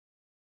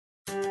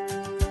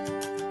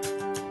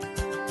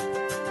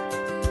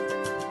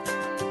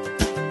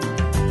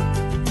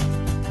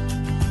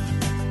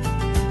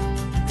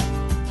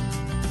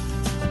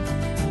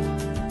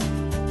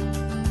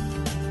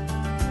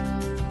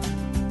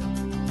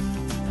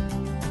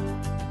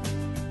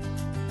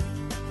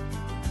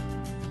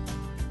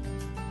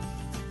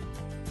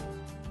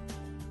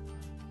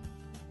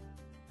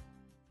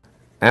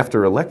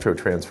After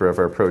electrotransfer of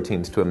our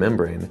proteins to a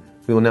membrane,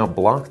 we will now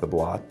block the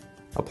blot,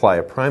 apply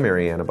a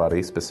primary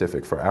antibody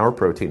specific for our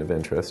protein of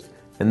interest,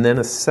 and then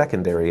a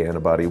secondary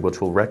antibody which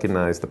will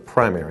recognize the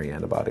primary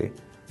antibody.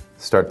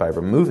 Start by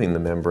removing the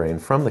membrane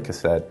from the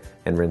cassette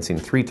and rinsing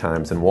 3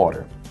 times in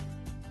water.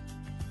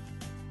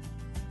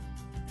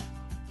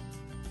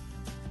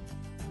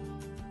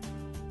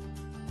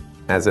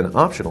 As an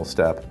optional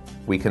step,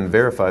 we can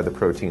verify the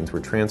proteins were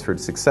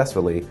transferred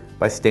successfully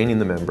by staining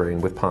the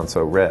membrane with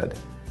Ponceau red.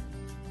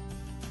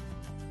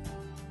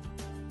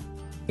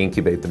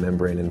 Incubate the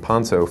membrane in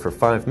Ponceau for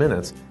 5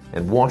 minutes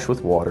and wash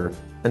with water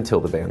until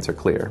the bands are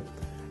clear.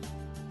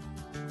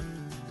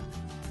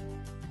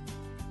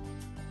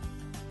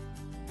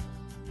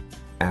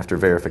 After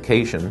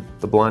verification,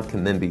 the blot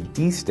can then be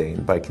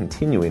destained by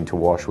continuing to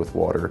wash with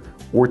water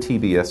or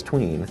TBS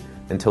tween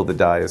until the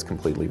dye is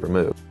completely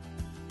removed.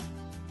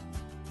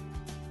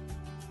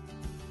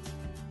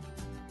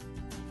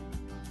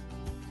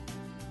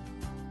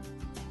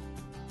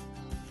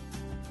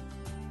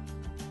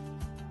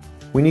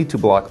 We need to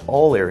block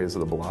all areas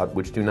of the blot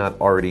which do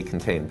not already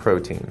contain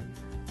protein.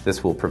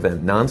 This will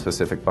prevent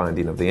nonspecific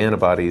binding of the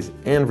antibodies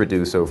and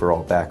reduce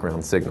overall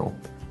background signal.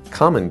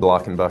 Common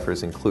blocking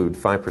buffers include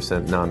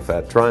 5%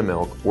 non-fat dry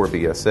milk, or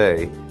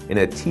BSA, in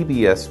a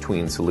TBS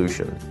tween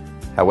solution.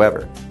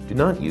 However, do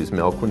not use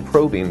milk when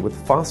probing with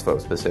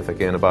phosphospecific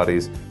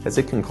antibodies, as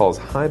it can cause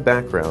high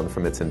background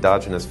from its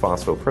endogenous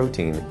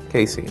phosphoprotein,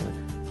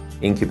 casein.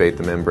 Incubate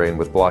the membrane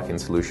with blocking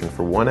solution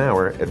for 1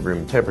 hour at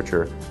room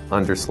temperature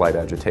under slight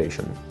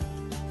agitation.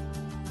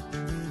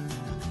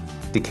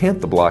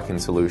 Decant the blocking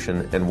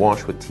solution and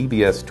wash with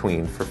TBS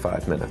tween for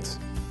 5 minutes.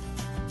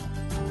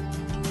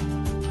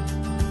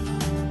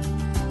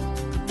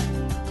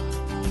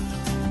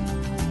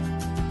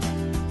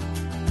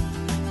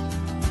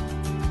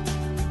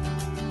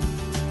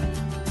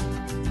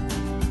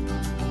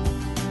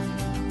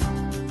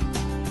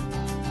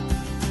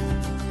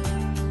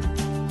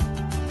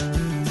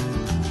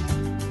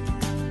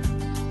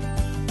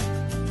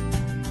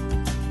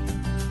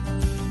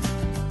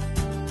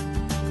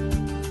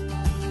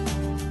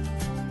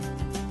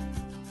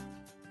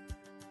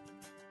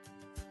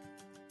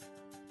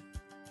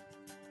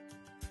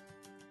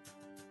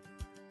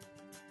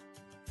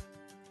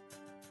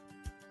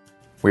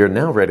 We are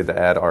now ready to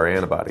add our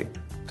antibody.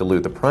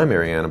 Dilute the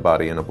primary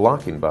antibody in a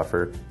blocking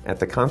buffer at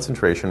the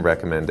concentration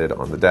recommended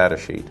on the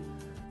datasheet,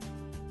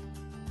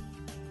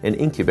 and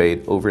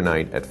incubate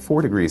overnight at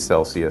 4 degrees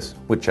Celsius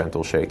with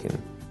gentle shaking.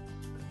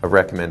 A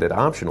recommended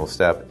optional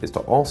step is to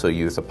also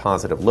use a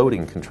positive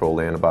loading control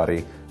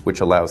antibody,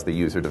 which allows the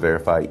user to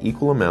verify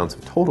equal amounts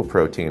of total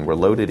protein were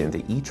loaded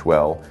into each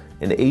well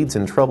and aids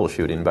in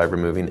troubleshooting by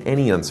removing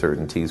any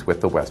uncertainties with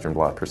the Western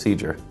blot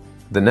procedure.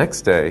 The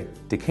next day,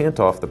 decant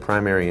off the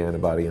primary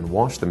antibody and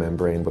wash the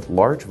membrane with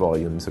large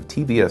volumes of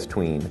TBS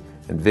tween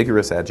and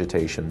vigorous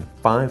agitation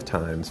 5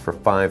 times for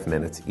 5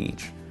 minutes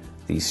each.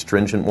 These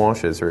stringent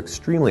washes are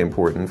extremely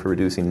important for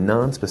reducing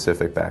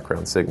nonspecific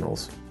background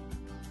signals.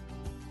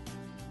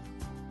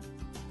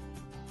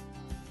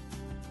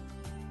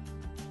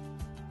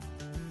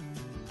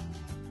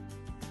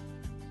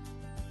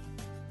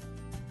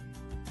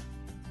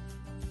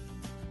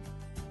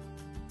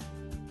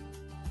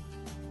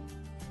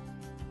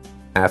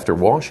 After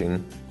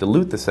washing,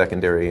 dilute the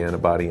secondary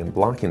antibody in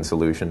blocking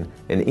solution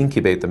and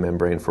incubate the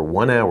membrane for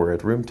 1 hour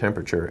at room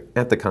temperature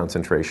at the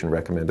concentration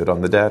recommended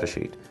on the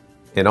datasheet.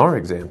 In our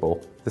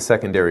example, the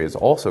secondary is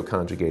also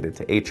conjugated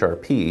to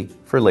HRP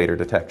for later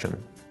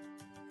detection.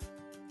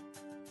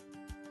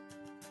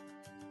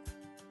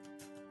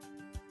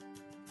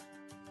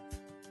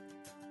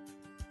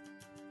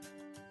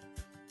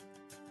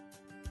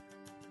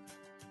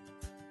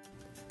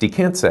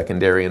 Decant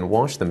secondary and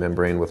wash the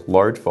membrane with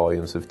large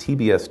volumes of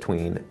TBS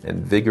tween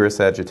and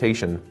vigorous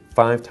agitation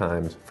 5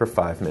 times for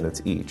 5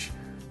 minutes each.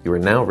 You are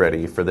now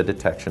ready for the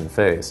detection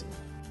phase.